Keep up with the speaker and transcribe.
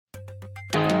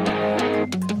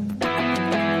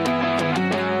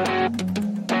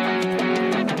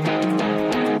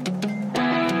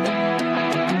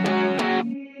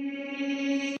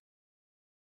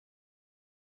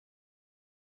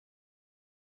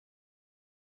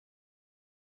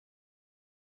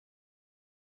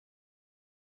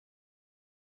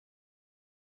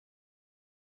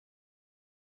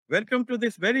Welcome to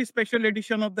this very special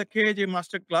edition of the KAJ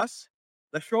Masterclass,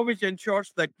 the show which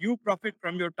ensures that you profit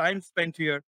from your time spent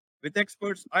here with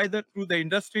experts either through the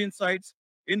industry insights,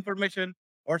 information,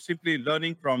 or simply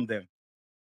learning from them.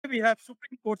 We have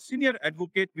Supreme Court Senior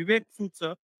Advocate Vivek Sood,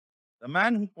 sir, the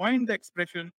man who coined the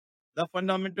expression, the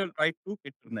fundamental right to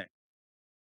internet.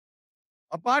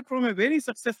 Apart from a very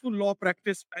successful law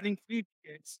practice spanning 3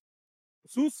 decades,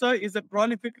 Sood, sir, is a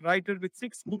prolific writer with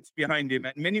 6 books behind him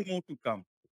and many more to come.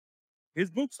 His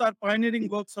books are pioneering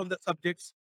works on the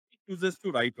subjects he chooses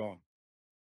to write on.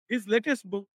 His latest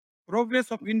book,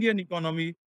 Progress of Indian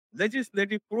Economy,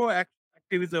 Legislative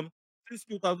Proactivism since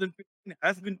 2015,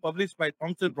 has been published by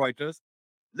Thomson Reuters.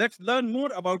 Let's learn more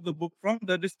about the book from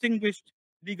the distinguished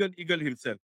legal eagle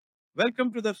himself.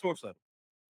 Welcome to the source, sir.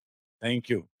 Thank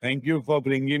you. Thank you for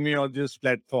bringing me on this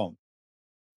platform.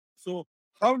 So,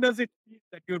 how does it feel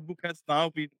that your book has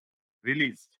now been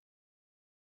released?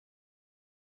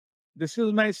 This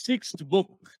is my sixth book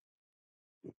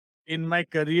in my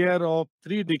career of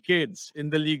 3 decades in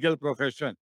the legal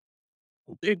profession.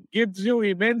 It gives you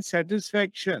immense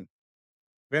satisfaction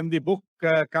when the book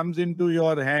comes into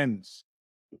your hands.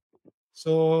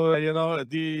 So,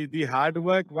 the hard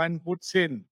work one puts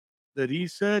in, the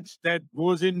research that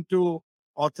goes into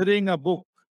authoring a book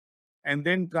and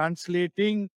then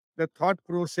translating the thought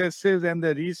processes and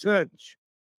the research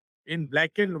in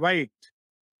black and white.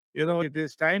 It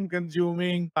is time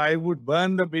consuming. I would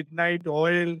burn the midnight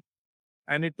oil,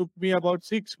 and it took me about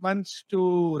 6 months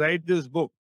to write this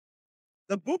book.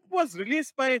 The book was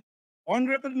released by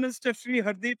Honorable Minister Sri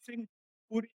Hardeep Singh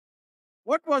Puri.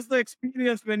 What was the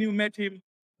experience when you met him?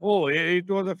 Oh, it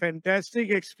was a fantastic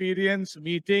experience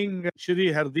meeting Shri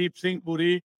Hardeep Singh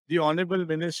Puri, the Honorable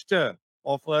Minister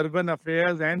of Urban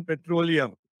Affairs and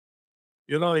Petroleum.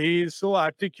 He is so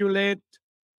articulate.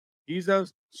 He's a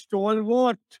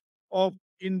stalwart of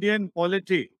Indian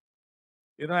polity.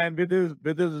 And with his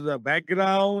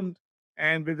background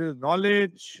and with his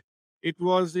knowledge, it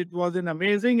was an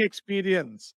amazing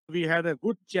experience. We had a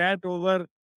good chat over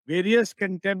various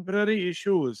contemporary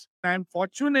issues. I'm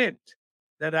fortunate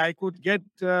that I could get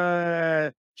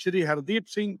Shri Hardeep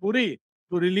Singh Puri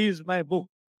to release my book.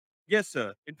 Yes,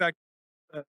 sir. In fact,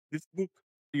 this book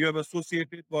you have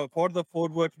associated for the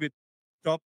foreword with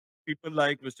top people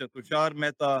like Mr. Tushar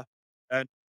Mehta and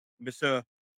Mr.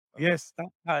 Yes.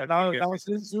 Now,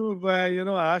 since you've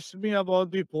asked me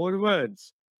about the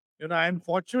forewords, I'm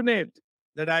fortunate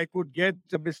that I could get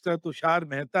Mr. Tushar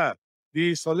Mehta,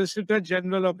 the Solicitor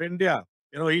General of India.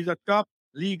 He's a top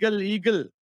legal eagle,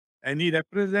 and he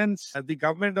represents the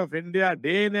government of India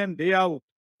day in and day out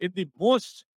in the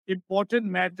most important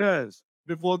matters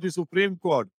before the Supreme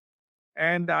Court.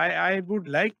 And I would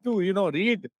like to,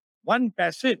 read one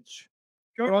passage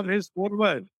from his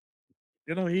foreword.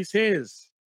 He says,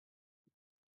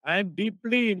 I am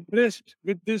deeply impressed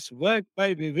with this work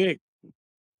by Vivek.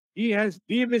 He has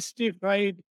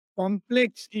demystified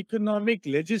complex economic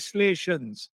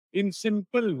legislations in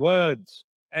simple words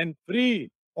and free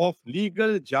of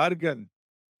legal jargon.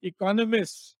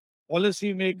 Economists,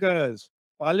 policymakers,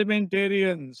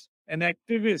 parliamentarians, and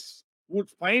activists would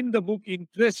find the book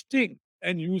interesting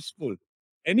and useful.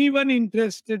 Anyone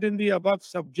interested in the above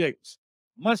subjects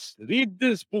must read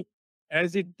this book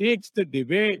as it takes the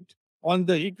debate on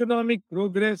the economic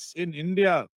progress in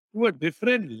India to a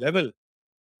different level.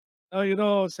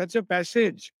 Now, such a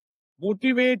passage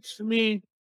motivates me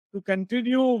to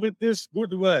continue with this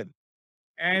good work.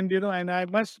 And I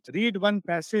must read one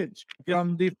passage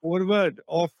from the foreword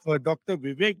of Dr.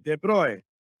 Vivek Debroy.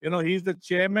 He's the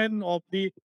chairman of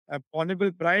the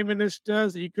Honorable Prime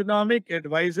Minister's Economic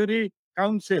Advisory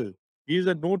Council. He's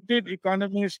a noted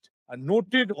economist, a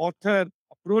noted author,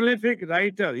 a prolific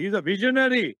writer. He's a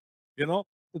visionary, So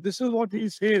this is what he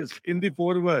says in the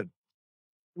foreword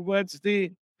towards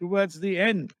the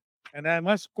end. And I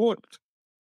must quote,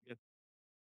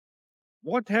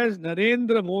 what has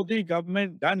Narendra Modi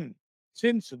government done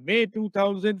since May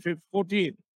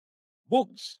 2014?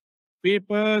 Books,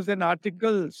 papers, and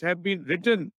articles have been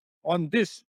written on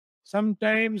this,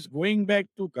 sometimes going back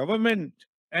to government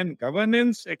and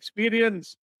governance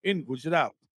experience in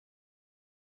Gujarat.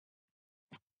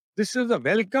 This is a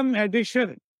welcome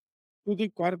addition to the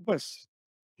corpus,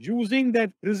 using that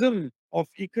prism of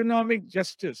economic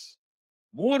justice.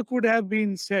 More could have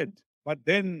been said, but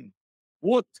then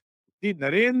both the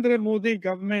Narendra Modi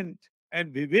government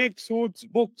and Vivek Sood's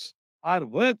books are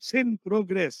works in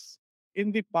progress.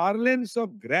 In the parlance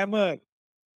of grammar,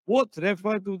 both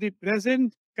refer to the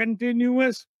present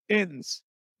continuous tense.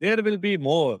 There will be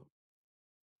more.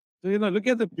 So, look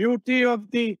at the beauty of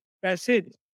the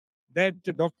passage that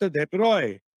Dr.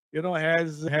 Debroy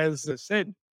has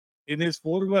said in his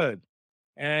foreword.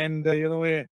 And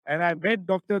and I met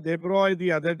Dr. Debroy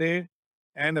the other day,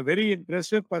 and a very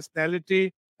impressive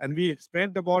personality. And we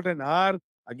spent about an hour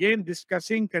again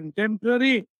discussing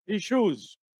contemporary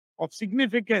issues of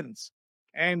significance.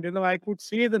 And I could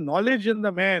see the knowledge in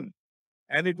the man,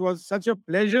 and it was such a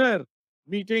pleasure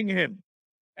meeting him.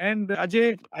 And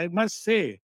Ajay, I must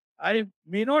say, I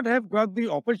may not have got the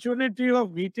opportunity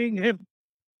of meeting him,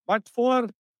 but for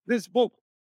this book.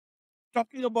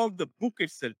 Talking about the book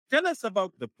itself, tell us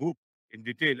about the book in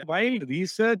detail. While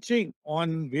researching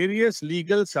on various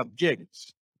legal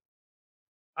subjects,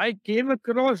 I came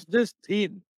across this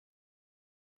theme,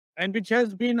 and which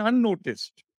has been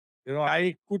unnoticed.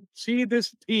 I could see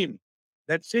this theme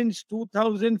that since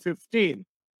 2015,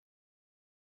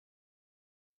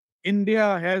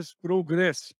 India has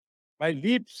progressed by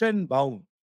leaps and bounds.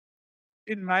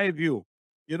 In my view,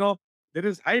 you know, there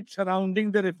is hype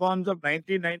surrounding the reforms of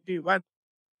 1991,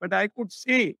 but I could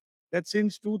see that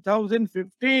since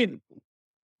 2015,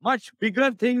 much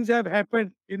bigger things have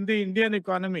happened in the Indian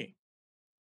economy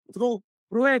through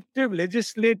proactive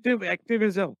legislative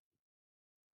activism,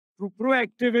 through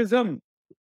proactivism,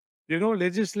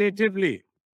 legislatively.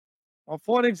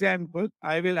 For example,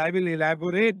 I will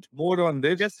elaborate more on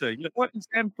this. Yes, sir. Yes. For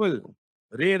example,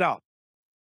 RERA.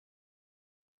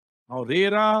 Now,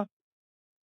 RERA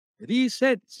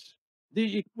resets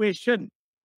the equation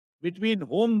between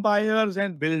home buyers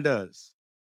and builders.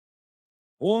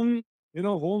 Home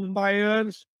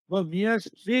buyers were mere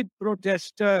street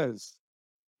protesters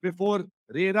before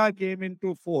RERA came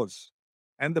into force,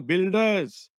 and the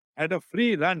builders had a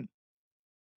free run.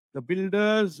 The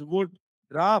builders would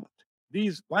draft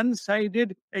these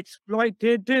one-sided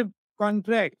exploitative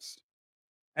contracts,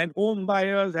 and home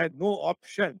buyers had no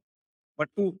option but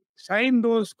to sign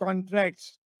those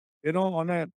contracts, on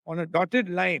a dotted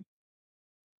line,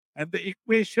 and the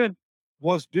equation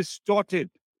was distorted.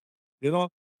 You know,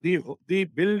 the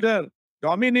builder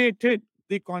dominated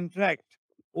the contract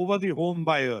over the home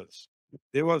buyers.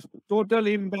 There was total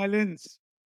imbalance,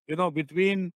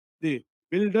 between the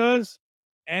builders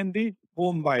and the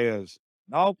home buyers.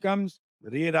 Now comes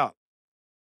RERA.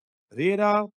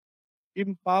 RERA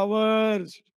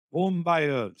empowers home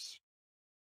buyers,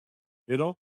 you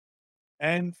know,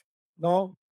 and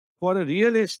now for a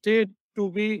real estate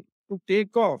to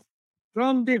take off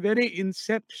from the very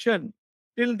inception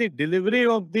till the delivery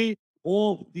of the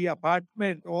home, the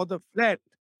apartment, or the flat,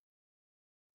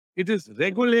 it is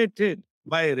regulated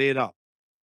by RERA.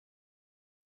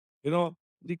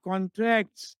 The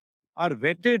contracts are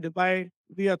vetted by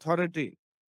the authority.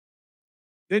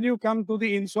 Then you come to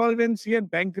the Insolvency and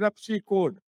Bankruptcy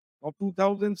Code of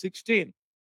 2016.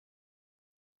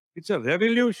 It's a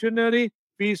revolutionary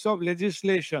piece of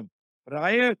legislation.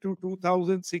 Prior to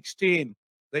 2016,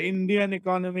 the Indian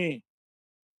economy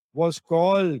was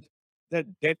called the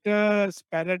debtor's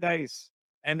paradise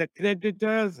and the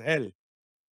creditor's hell.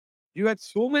 You had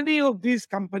so many of these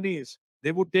companies,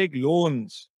 they would take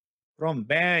loans from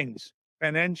banks,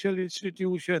 financial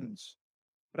institutions,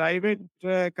 private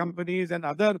companies, and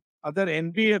other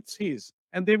NBFCs,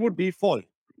 and they would default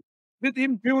with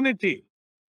impunity,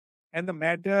 and the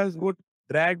matters would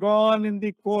drag on in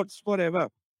the courts forever.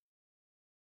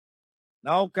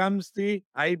 Now comes the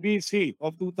IBC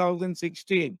of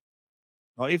 2016.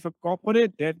 Now, if a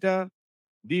corporate debtor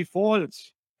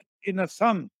defaults in a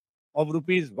sum of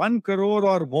rupees 1 crore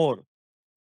or more,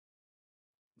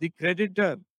 the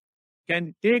creditor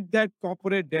can take that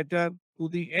corporate debtor to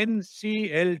the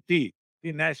NCLT,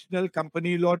 the National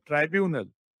Company Law Tribunal.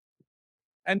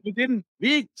 And within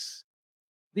weeks,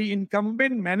 the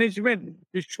incumbent management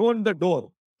is shown the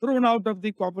door, thrown out of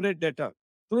the corporate debtor,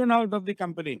 thrown out of the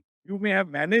company. You may have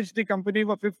managed the company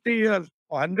for 50 years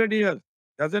or 100 years,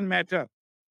 doesn't matter.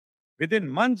 Within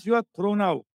months, you are thrown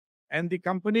out, and the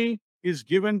company is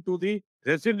given to the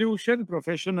resolution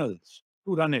professionals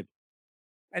to run it.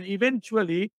 And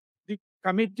eventually, the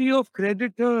committee of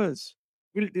creditors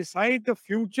will decide the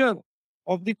future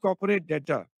of the corporate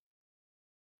debtor.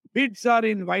 Bids are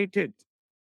invited,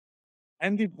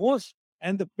 and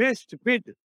the best bid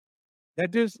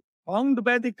that is found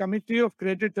by the committee of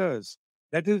creditors,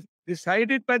 that is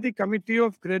decided by the committee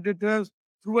of creditors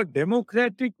through a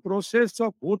democratic process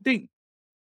of voting,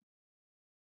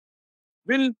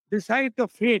 will decide the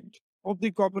fate of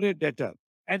the corporate debtor.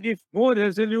 And if no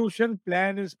resolution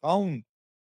plan is found,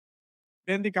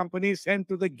 then the company is sent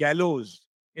to the gallows.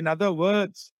 In other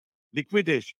words,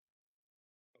 liquidation.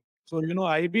 So,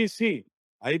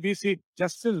 IBC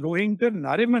Justice Rohinton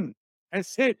Nariman has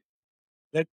said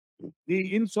that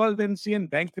the Insolvency and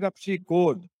Bankruptcy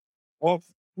Code of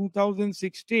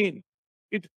 2016,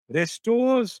 it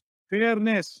restores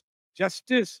fairness,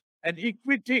 justice, and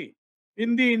equity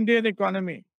in the Indian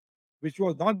economy, which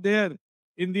was not there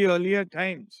in the earlier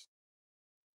times.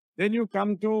 Then you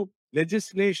come to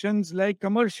legislations like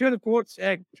Commercial Courts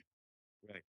Act.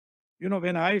 Right.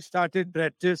 When I started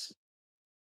practice,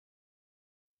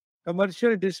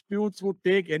 commercial disputes would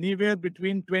take anywhere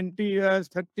between 20 years,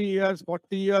 30 years,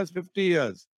 40 years, 50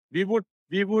 years.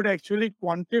 We would actually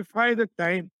quantify the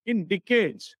time in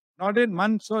decades, not in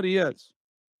months or years.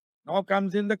 Now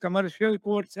comes in the Commercial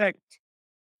Courts Act,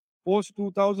 post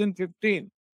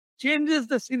 2015, changes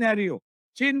the scenario,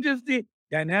 changes the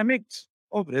dynamics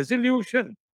of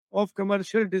resolution of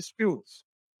commercial disputes.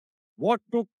 What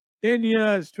took 10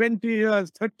 years, 20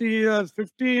 years, 30 years,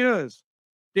 50 years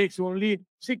takes only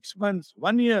 6 months,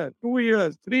 1 year, 2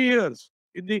 years, 3 years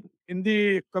in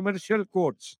the commercial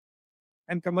courts.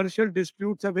 And commercial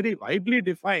disputes are very widely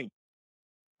defined.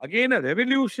 Again, a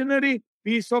revolutionary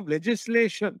piece of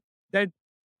legislation that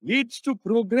leads to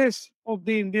progress of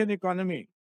the Indian economy.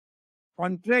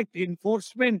 Contract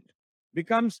enforcement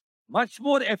becomes much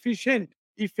more efficient,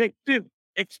 effective,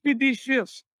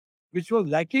 expeditious, which was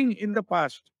lacking in the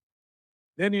past.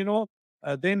 Then,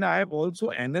 then I have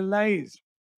also analyzed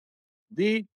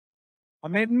the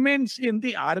amendments in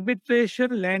the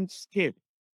arbitration landscape,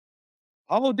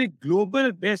 how the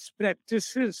global best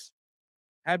practices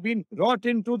have been brought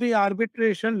into the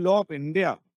arbitration law of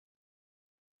India.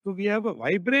 So we have a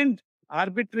vibrant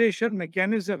arbitration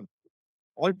mechanism,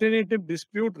 alternative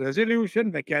dispute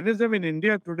resolution mechanism in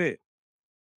India today.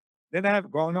 Then I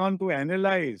have gone on to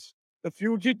analyze the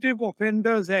Fugitive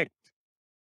Offenders Act.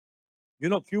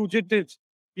 Fugitives,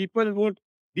 people would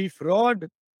defraud,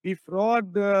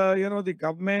 the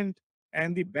government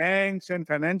and the banks and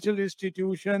financial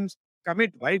institutions,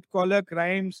 commit white collar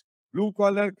crimes, blue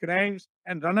collar crimes,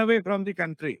 and run away from the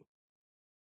country.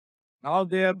 Now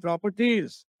their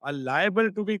properties are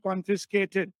liable to be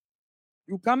confiscated.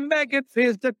 You come back and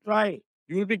face the trial.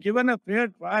 You will be given a fair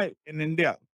trial in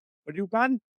India. But you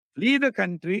can't flee the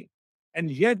country and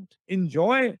yet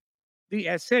enjoy the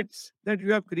assets that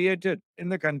you have created in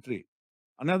the country.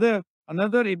 Another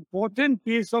important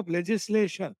piece of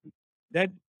legislation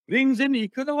that brings in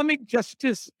economic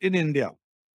justice in India.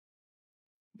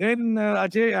 Then,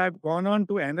 Ajay, I've gone on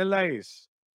to analyze,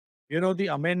 the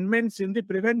amendments in the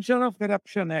Prevention of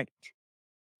Corruption Act.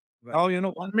 Right.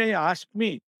 Now, one may ask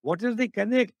me, what is the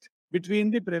connect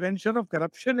between the Prevention of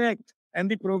Corruption Act and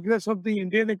the progress of the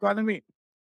Indian economy?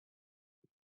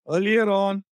 Earlier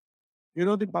on,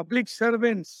 the public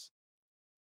servants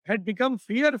had become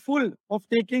fearful of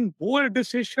taking bold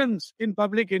decisions in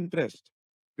public interest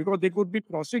because they could be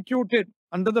prosecuted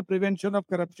under the Prevention of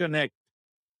Corruption Act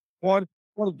for,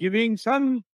 for giving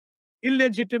some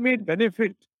illegitimate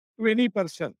benefit to any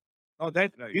person. Now,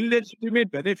 that Right. illegitimate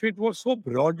benefit was so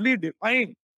broadly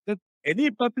defined that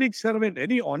any public servant,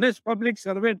 any honest public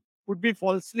servant would be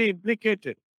falsely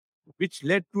implicated, which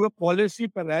led to a policy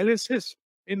paralysis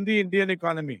in the Indian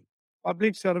economy.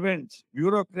 Public servants,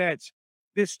 bureaucrats,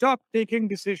 they stopped taking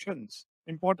decisions,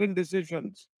 important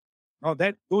decisions. Now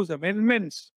that those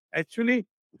amendments actually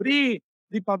free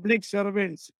the public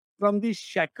servants from the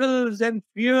shackles and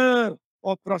fear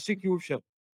of prosecution.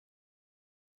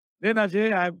 Then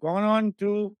Ajay, I've gone on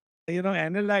to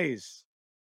analyze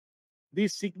the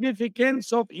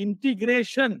significance of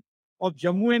integration of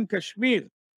Jammu and Kashmir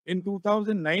in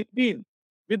 2019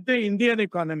 with the Indian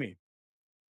economy.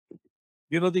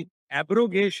 The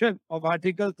abrogation of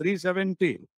Article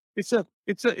 370.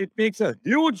 It makes a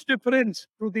huge difference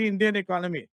to the Indian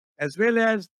economy as well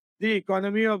as the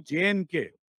economy of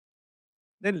J&K.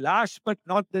 Then last but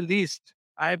not the least,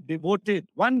 I have devoted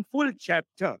one full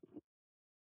chapter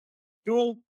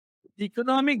to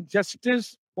economic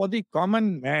justice for the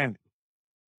common man.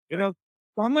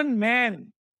 Common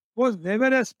man was never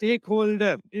a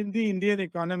stakeholder in the Indian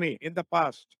economy in the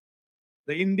past.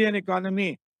 The Indian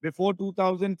economy before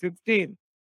 2015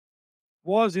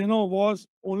 was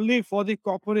only for the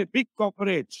big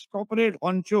corporates, corporate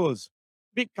honchos,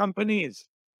 big companies.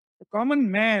 The common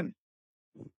man,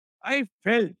 I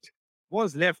felt,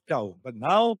 was left out. But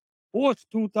now, post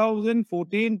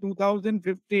 2014,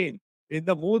 2015, in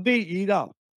the Modi era,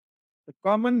 the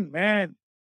common man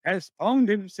has found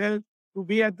himself to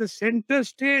be at the center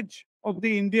stage of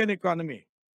the Indian economy.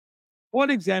 For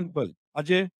example,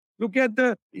 Ajay, look at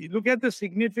the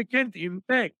significant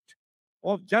impact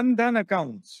of Jan Dhan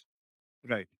accounts.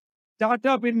 Right.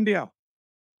 Startup India,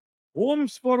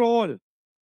 homes for all.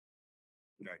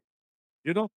 Right.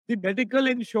 The medical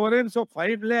insurance of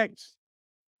 5 lakhs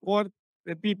for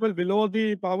the people below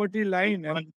the poverty line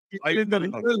and people in the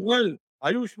rural world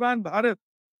Ayushman Bharat.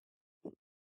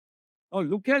 Oh,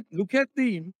 look at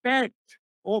the impact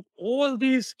of all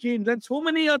these schemes and so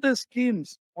many other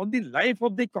schemes on the life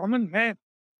of the common man.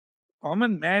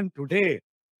 Common man today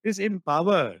is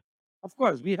empowered. Of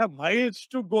course, we have miles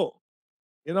to go.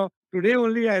 Today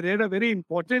only I read a very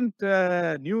important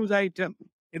news item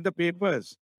in the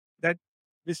papers that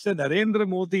Mr. Narendra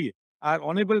Modi, our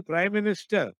honorable Prime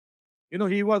Minister,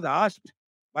 he was asked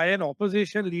by an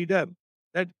opposition leader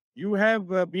that you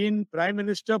have been Prime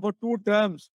Minister for 2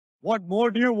 terms. What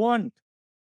more do you want?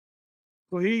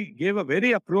 So he gave a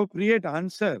very appropriate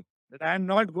answer that I am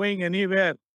not going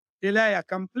anywhere till I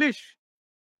accomplish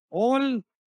all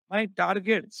my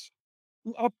targets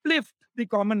to uplift the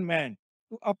common man,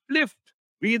 to uplift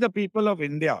we the people of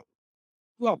India,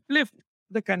 to uplift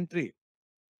the country.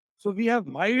 So we have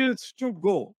miles to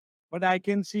go, but I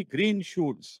can see green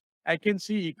shoots. I can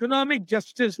see economic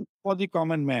justice for the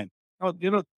common man. Now,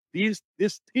 these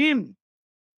this theme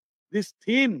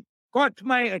caught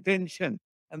my attention,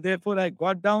 and therefore I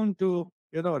got down to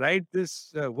write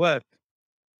this work.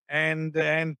 And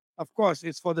of course,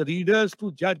 it's for the readers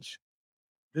to judge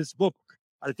this book.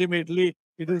 Ultimately,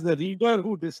 it is the reader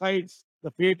who decides the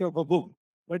fate of a book.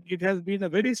 But it has been a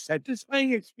very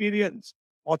satisfying experience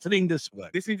authoring this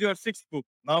work. This is your sixth book.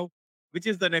 Now, which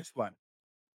is the next one?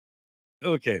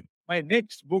 Okay. My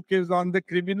next book is on the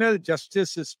criminal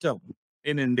justice system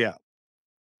in India.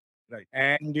 Right.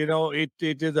 And, it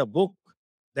is a book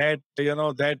that,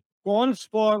 that calls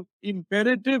for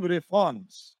imperative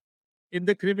reforms in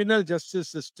the criminal justice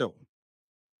system.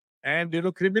 And,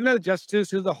 criminal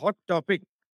justice is a hot topic.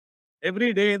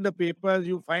 Every day in the papers,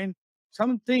 you find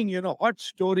something, hot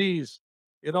stories,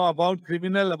 about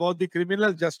the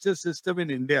criminal justice system in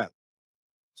India.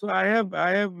 So I have,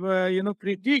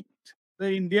 critiqued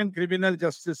the Indian criminal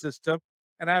justice system,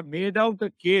 and I have made out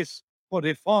a case for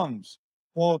reforms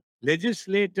for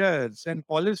legislators and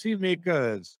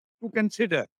policymakers to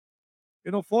consider.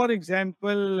 For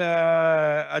example,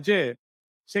 Ajay,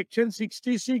 Section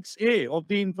 66A of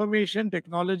the Information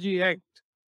Technology Act,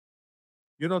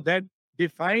 that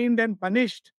defined and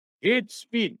punished hate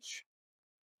speech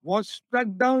was struck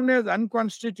down as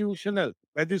unconstitutional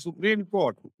by the Supreme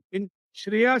Court in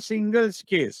Shreya Singh's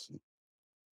case.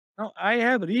 Now, I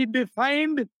have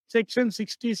redefined Section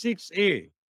 66A.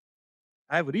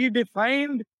 I have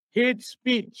redefined hate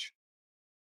speech.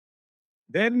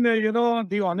 Then,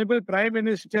 the Honorable Prime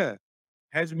Minister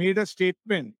has made a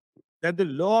statement that the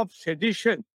law of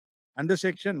sedition under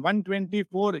Section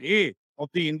 124A of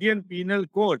the Indian Penal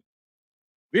Code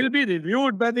will be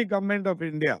reviewed by the Government of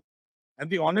India. And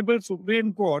the Honorable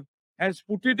Supreme Court has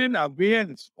put it in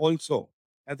abeyance also.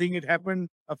 I think it happened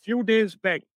a few days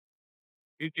back.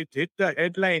 It hit the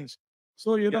headlines.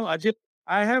 So, Ajit,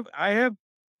 I have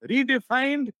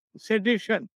redefined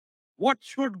sedition. What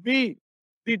should be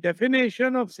the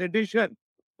definition of sedition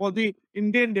for the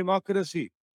Indian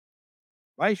democracy?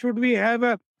 Why should we have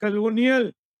a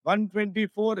colonial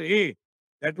 124A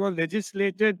that was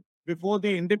legislated before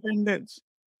the independence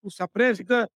to suppress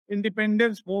the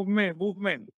independence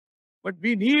movement? But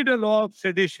we need a law of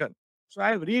sedition. So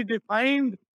I have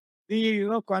redefined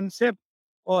the concept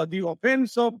or the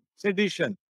offense of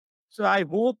sedition. So I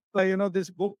hope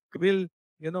this book will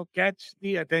catch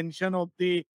the attention of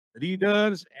the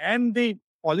readers and the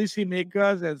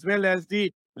policymakers as well as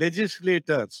the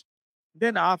legislators.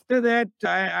 Then after that,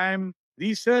 I am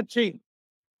researching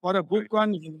for a book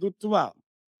on Hindutva,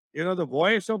 the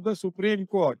voice of the Supreme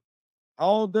Court,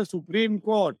 how the Supreme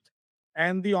Court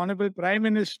and the Honorable Prime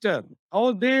Minister,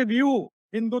 how they view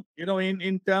Hindu,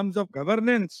 in terms of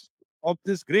governance of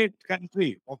this great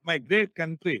country, of my great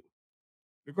country.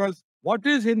 Because what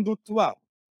is Hindutva?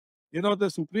 The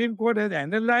Supreme Court has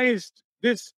analyzed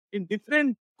this in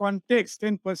different contexts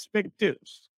and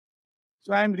perspectives.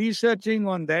 So I'm researching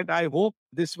on that. I hope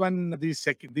this one,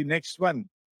 the next one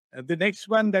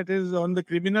that is on the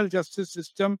criminal justice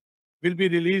system will be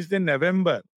released in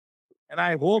November. And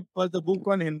I hope the book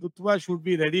on Hindutva should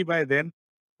be ready by then.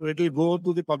 So it will go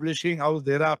to the publishing house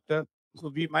thereafter. So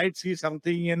we might see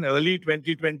something in early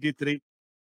 2023.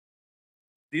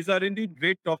 These are indeed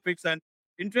great topics and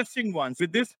interesting ones.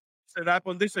 With this, it's a wrap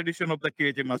on this edition of the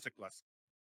KJ Masterclass.